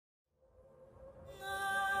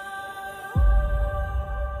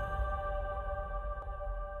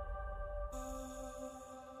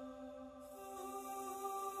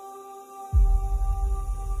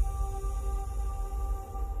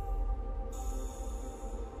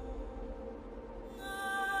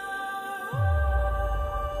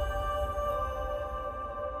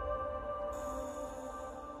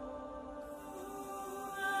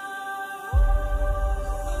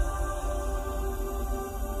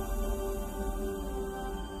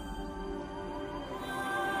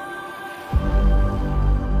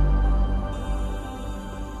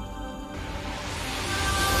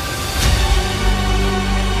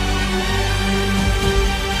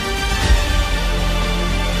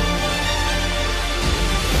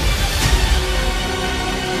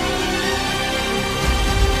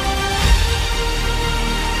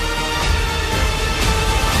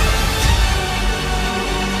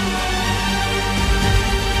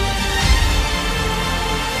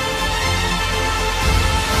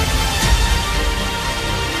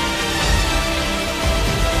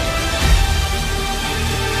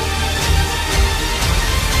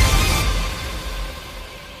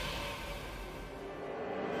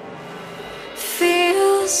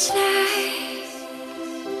Feels like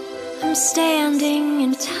I'm standing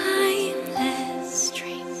in a timeless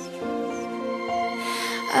dream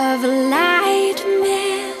of light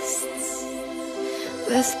mists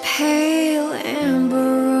with pale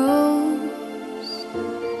amber rose.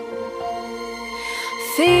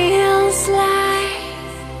 Feels like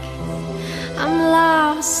I'm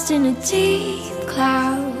lost in a deep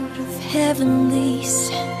cloud of heavenly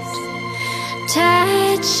scent,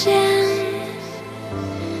 touching,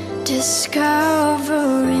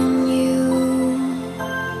 discovering you.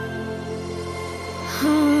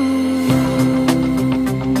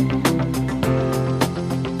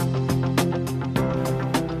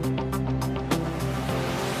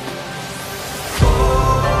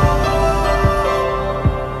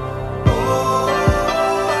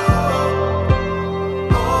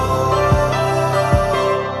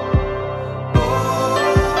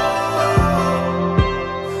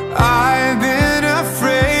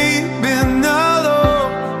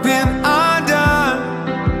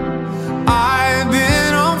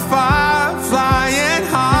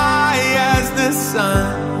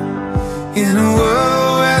 In a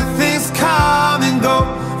world where things come and go,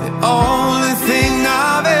 the only thing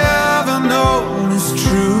I've ever known is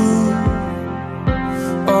true.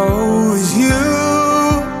 Oh, is you.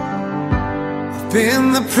 I've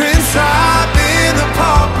been the prince, I've been the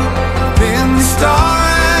pauper, been the star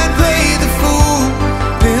and played the fool,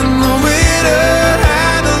 been the winner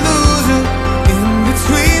and the loser, in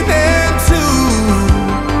between them two.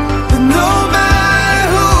 But no matter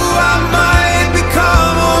who I might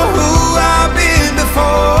become or who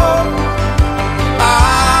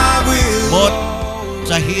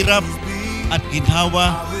sa hirap at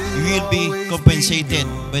ginhawa, you will be compensated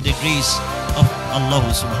by the grace of Allah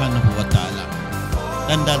subhanahu wa ta'ala.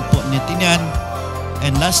 Tandaan po natin yan.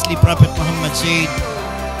 And lastly, Prophet Muhammad said,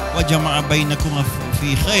 وَجَمَعَ بَيْنَكُمْ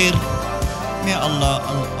فِي خَيْرٍ. May Allah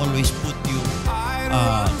always put you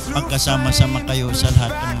magkasama-sama kayo sa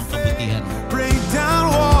lahat ng mga kabutihan. Break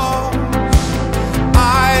down walls.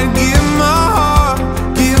 I'd give my heart,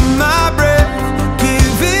 give my breath,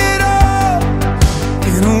 give it all.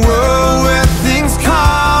 In a world where things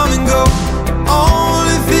come and go, the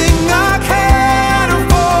only thing I can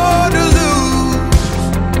afford to lose,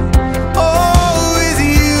 oh, is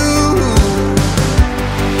you.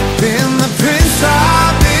 Been the prince,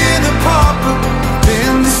 I've been the pauper,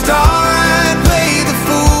 been the star and played the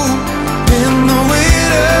fool, been the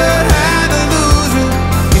winner and the loser,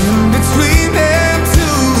 in between them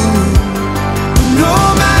two. No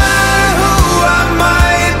matter who I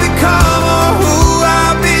might become or who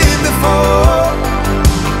I've been before,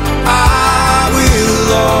 I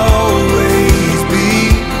will always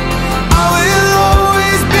be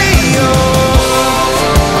yours.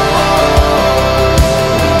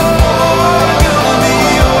 Gonna be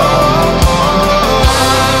yours.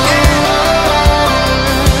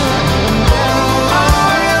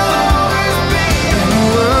 In a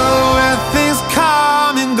world where things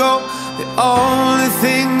come and go, the only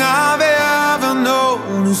thing I've ever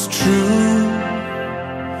known is true.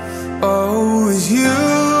 Oh, is you.